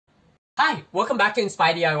Hi, welcome back to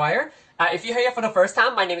Inspire DIYer. If you're here for the first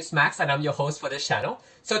time, my name is Max and I'm your host for this channel.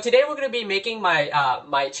 So today we're going to be making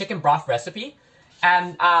my chicken broth recipe.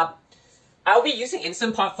 And I'll be using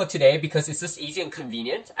Instant Pot for today because it's just easy and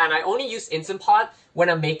convenient. And I only use Instant Pot when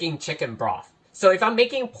I'm making chicken broth. So if I'm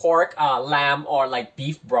making pork, lamb, or like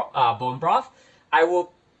beef bone broth, I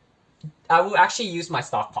will actually use my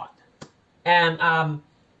stock pot. And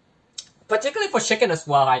particularly for chicken as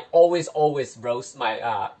well, I always roast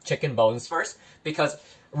my chicken bones first because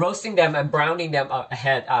roasting them and browning them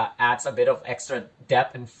ahead adds a bit of extra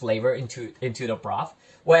depth and flavor into the broth.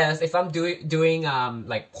 Whereas if I'm doing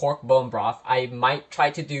like pork bone broth, I might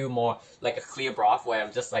try to do more like a clear broth where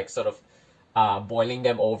I'm just like sort of boiling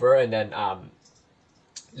them over and then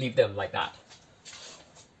leave them like that.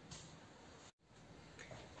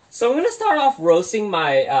 So I'm gonna start off roasting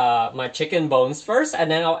my my chicken bones first,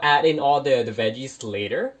 and then I'll add in all the veggies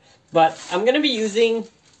later. But I'm gonna be using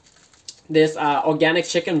this organic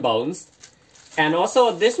chicken bones, and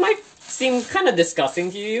also this might seem kind of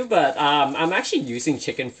disgusting to you, but I'm actually using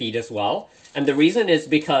chicken feet as well. And the reason is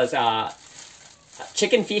because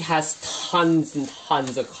chicken feet has tons and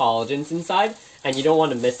tons of collagens inside, and you don't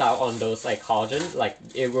want to miss out on those like collagen. Like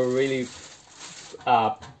it will really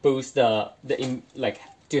boost the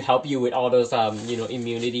to help you with all those you know,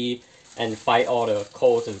 immunity and fight all the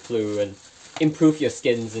colds and flu and improve your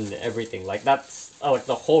skins and everything. Like that's like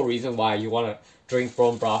the whole reason why you want to drink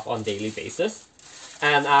bone broth on a daily basis.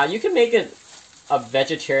 And you can make it a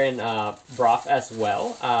vegetarian broth as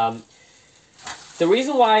well. The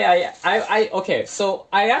reason why okay, so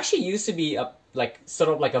I actually used to be a sort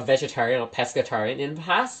of like a vegetarian or pescatarian in the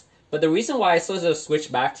past. But the reason why I sort of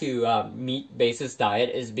switched back to meat-basis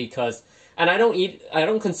diet is because, and I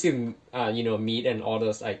don't consume you know, meat and all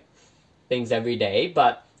those like things every day.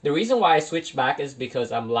 But the reason why I switched back is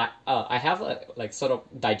because I have like sort of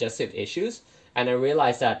digestive issues, and I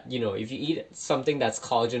realized that, you know, if you eat something that's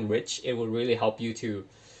collagen rich, it will really help you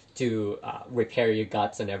to repair your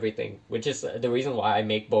guts and everything. Which is the reason why I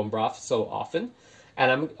make bone broth so often.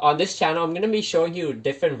 And on this channel, I'm gonna be showing you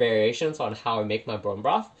different variations on how I make my bone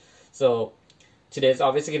broth. So today's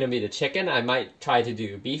obviously going to be the chicken. I might try to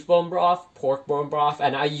do beef bone broth, pork bone broth,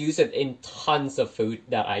 and I use it in tons of food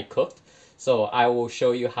that I cooked. So I will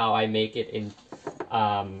show you how I make it in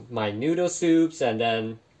my noodle soups and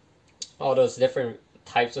then all those different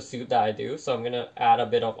types of soup that I do. So I'm going to add a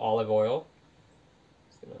bit of olive oil.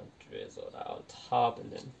 Just going to drizzle that on top and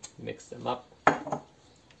then mix them up.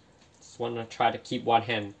 Just want to try to keep one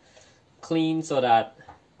hand clean so that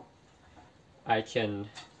I can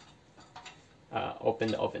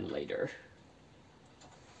open the oven later.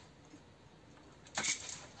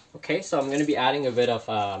 Okay, so I'm going to be adding a bit of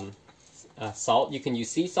salt. You can use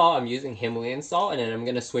sea salt. I'm using Himalayan salt, and then I'm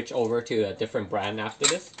going to switch over to a different brand after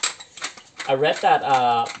this. I read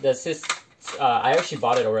that this is, I actually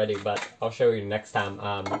bought it already, but I'll show you next time.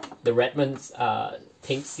 The Redmond's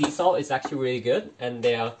pink sea salt is actually really good, and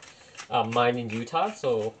they're mined in Utah,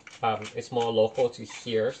 so it's more local to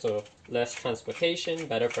here, so less transportation,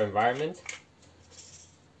 better for environment.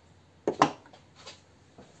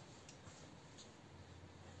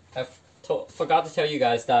 I forgot to tell you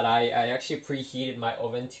guys that I actually preheated my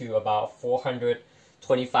oven to about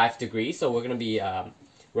 425 degrees, so we're going to be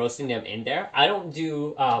roasting them in there. I don't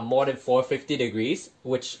do more than 450 degrees,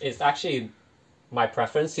 which is actually my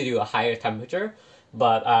preference to do a higher temperature,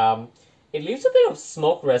 but it leaves a bit of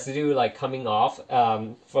smoke residue like coming off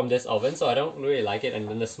from this oven, so I don't really like it, and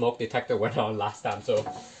then the smoke detector went on last time, so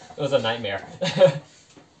it was a nightmare. I'm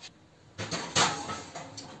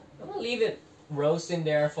going to leave it roast in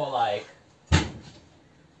there for like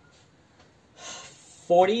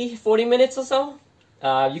 40 minutes or so.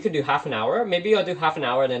 You could do half an hour. Maybe I'll do half an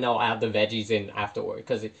hour and then I'll add the veggies in afterward,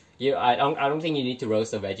 because I don't think you need to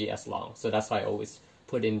roast the veggie as long. So that's why I always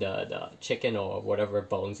put in the chicken or whatever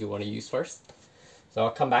bones you want to use first. So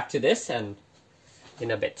I'll come back to this and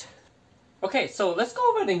in a bit. Okay, so let's go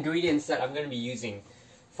over the ingredients that I'm going to be using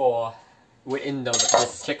for within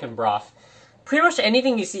this chicken broth. Pretty much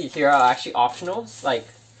anything you see here are actually optional. Like,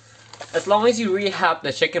 as long as you really have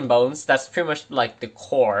the chicken bones, that's pretty much like the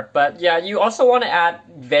core. But yeah, you also want to add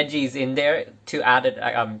veggies in there to add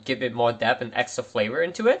it, give it more depth and extra flavor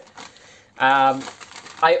into it.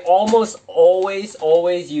 I almost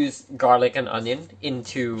always use garlic and onion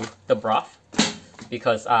into the broth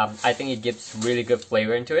because I think it gives really good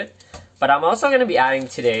flavor into it. But I'm also going to be adding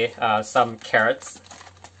today some carrots.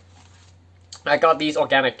 I got these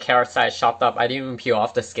organic carrots that I chopped up. I didn't even peel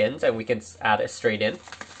off the skins, and we can add it straight in.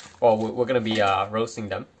 Or we're going to be roasting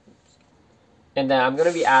them. And then I'm going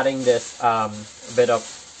to be adding this bit of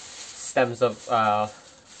stems of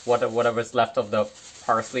whatever's left of the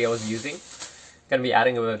parsley I was using. Gonna be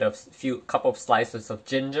adding a couple of slices of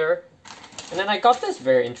ginger, and then I got this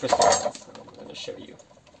very interesting one, so I'm gonna show you.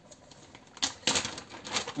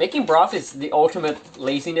 Making broth is the ultimate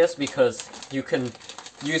laziness because you can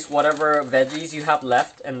use whatever veggies you have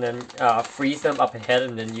left and then freeze them up ahead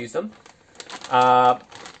and then use them.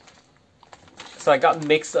 So I got a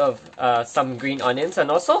mix of some green onions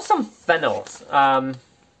and also some fennels.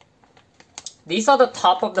 These are the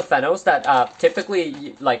top of the fennels that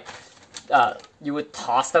typically you would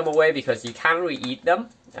toss them away because you can't really eat them.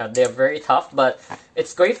 They're very tough, but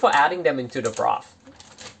it's great for adding them into the broth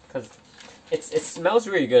because it smells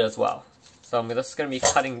really good as well. So I'm just going to be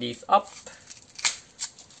cutting these up.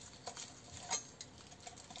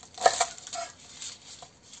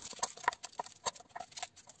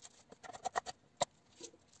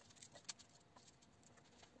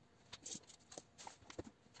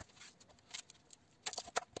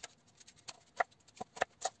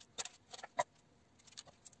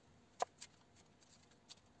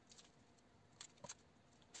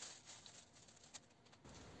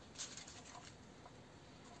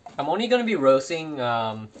 I'm only going to be roasting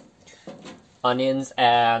onions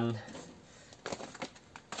and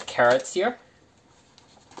carrots here.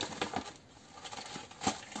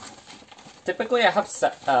 Typically I have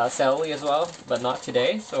celery as well, but not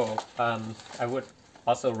today, so I would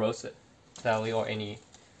also roast it, celery or any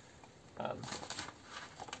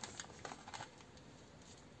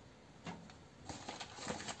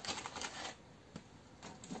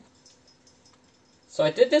So I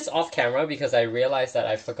did this off camera because I realized that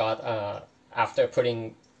I forgot after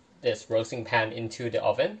putting this roasting pan into the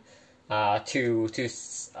oven to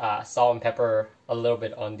salt and pepper a little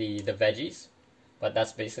bit on the veggies. But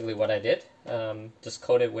that's basically what I did. Just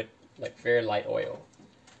coat it with like very light oil.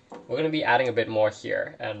 We're gonna be adding a bit more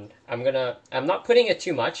here, and I'm not putting it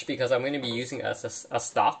too much because I'm gonna be using it as a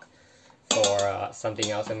stock for something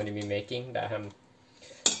else I'm gonna be making that I haven't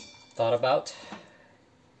thought about.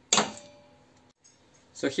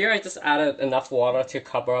 So here I just added enough water to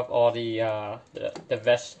cover up all the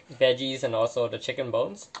veggies and also the chicken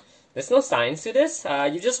bones. There's no science to this.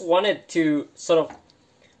 You just want it to sort of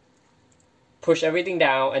push everything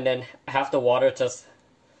down and then have the water just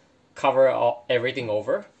cover everything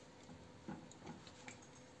over.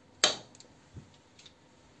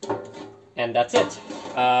 And that's it.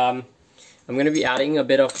 I'm going to be adding a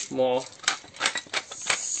bit more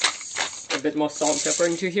salt and pepper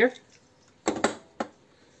into here.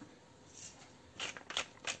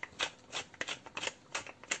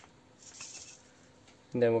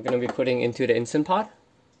 And then we're going to be putting into the Instant Pot.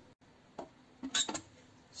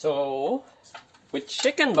 So, with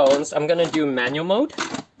chicken bones, I'm going to do manual mode.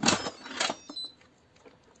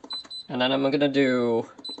 And then I'm going to do,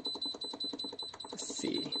 let's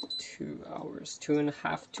see, 2 hours, two and a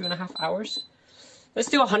half hours. Let's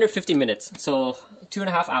do 150 minutes, so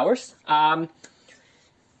 2.5 hours.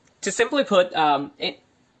 To simply put,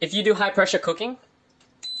 if you do high pressure cooking,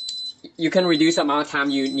 you can reduce the amount of time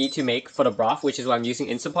you need to make for the broth, which is why I'm using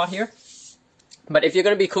Instant Pot here. But if you're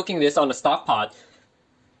going to be cooking this on a stock pot,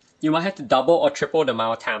 you might have to double or triple the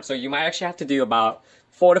amount of time. So you might actually have to do about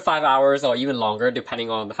 4 to 5 hours or even longer, depending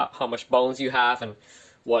on how much bones you have and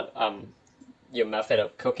what your method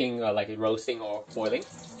of cooking, like roasting or boiling.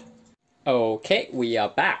 Okay, we are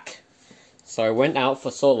back. So I went out for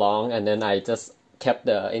so long and then I just kept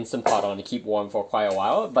the Instant Pot on to keep warm for quite a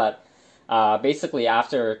while. But basically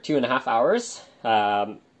after 2.5 hours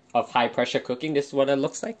of high pressure cooking, this is what it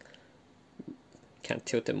looks like. Can't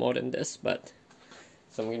tilt it more than this, but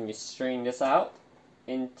so I'm going to be straining this out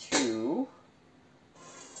into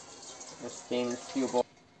the stainless steel bowl.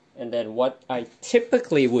 And then what I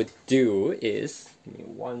typically would do is, give me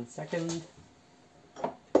 1 second,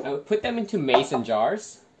 I would put them into mason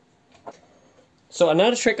jars. So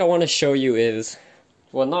another trick I want to show you is,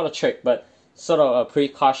 well, not a trick, but sort of a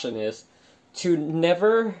precaution is to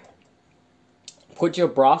never put your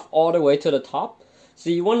broth all the way to the top. So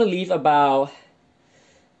you want to leave about,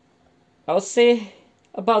 I would say,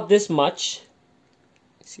 about this much.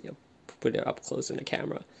 Let's see, I'll put it up close in the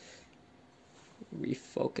camera.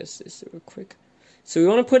 Refocus this real quick. So we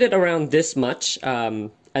want to put it around this much,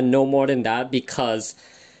 and no more than that, because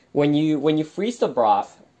when you freeze the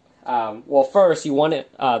broth, well, first you want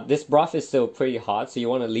it. This broth is still pretty hot, so you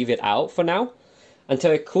want to leave it out for now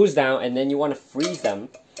until it cools down, and then you want to freeze them.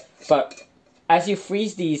 But as you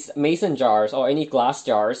freeze these mason jars or any glass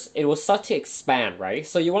jars, it will start to expand, right?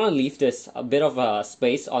 So you want to leave this a bit of a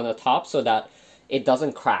space on the top so that it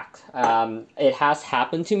doesn't crack. It has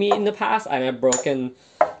happened to me in the past, and I've broken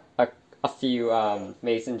a few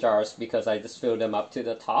mason jars because I just filled them up to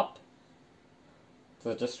the top.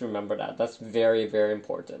 So just remember that. That's very, very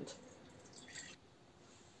important.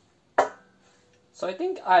 So I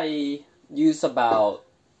think I use about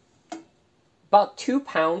 2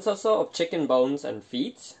 pounds or so of chicken bones and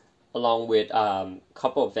feet, along with a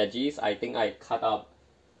couple of veggies. I think I cut up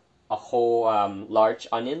a whole large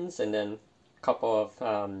onions and then a couple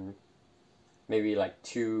of maybe like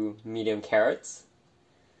 2 medium carrots.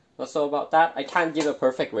 Also about that, I can't give a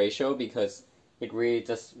perfect ratio because it really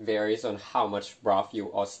just varies on how much broth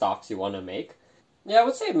or stocks you want to make. Yeah, I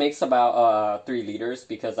would say it makes about 3 liters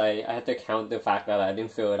because I had to count the fact that I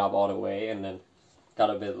didn't fill it up all the way and then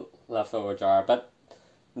got a bit leftover jar. But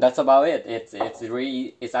that's about it. It's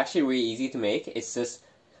actually really easy to make. It's just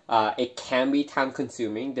it can be time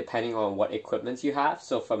consuming depending on what equipment you have.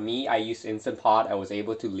 So for me, I use Instant Pot. I was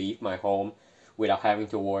able to leave my home without having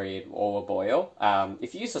to worry it over boil.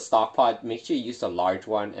 If you use a stock pot, make sure you use a large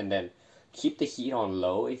one and then keep the heat on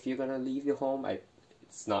low if you're gonna leave your home.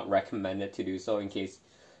 It's not recommended to do so in case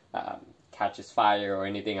catches fire or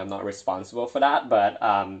anything. I'm not responsible for that, but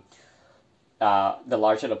the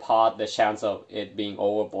larger the pot, the chance of it being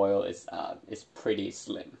overboiled is pretty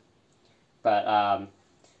slim. But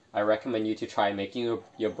I recommend you to try making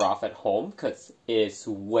your broth at home because it's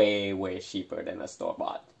way, way cheaper than a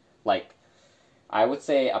store-bought. Like, I would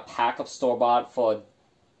say a pack of store-bought for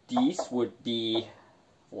these would be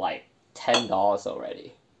like $10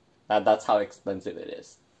 already. That's how expensive it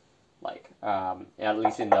is. Like, at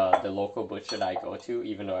least in the local butcher that I go to,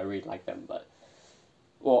 even though I really like them, but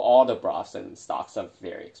well, all the broths and stocks are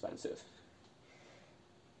very expensive.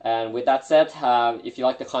 And with that said, if you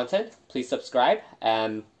like the content, please subscribe,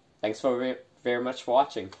 and thanks very much for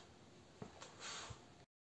watching.